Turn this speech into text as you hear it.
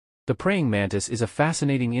The praying mantis is a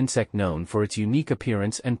fascinating insect known for its unique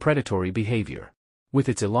appearance and predatory behavior. With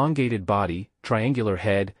its elongated body, triangular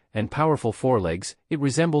head, and powerful forelegs, it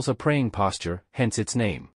resembles a praying posture, hence its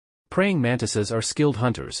name. Praying mantises are skilled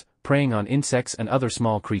hunters, preying on insects and other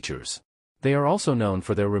small creatures. They are also known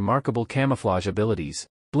for their remarkable camouflage abilities,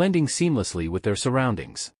 blending seamlessly with their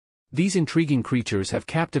surroundings. These intriguing creatures have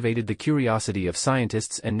captivated the curiosity of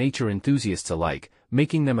scientists and nature enthusiasts alike,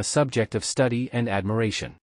 making them a subject of study and admiration.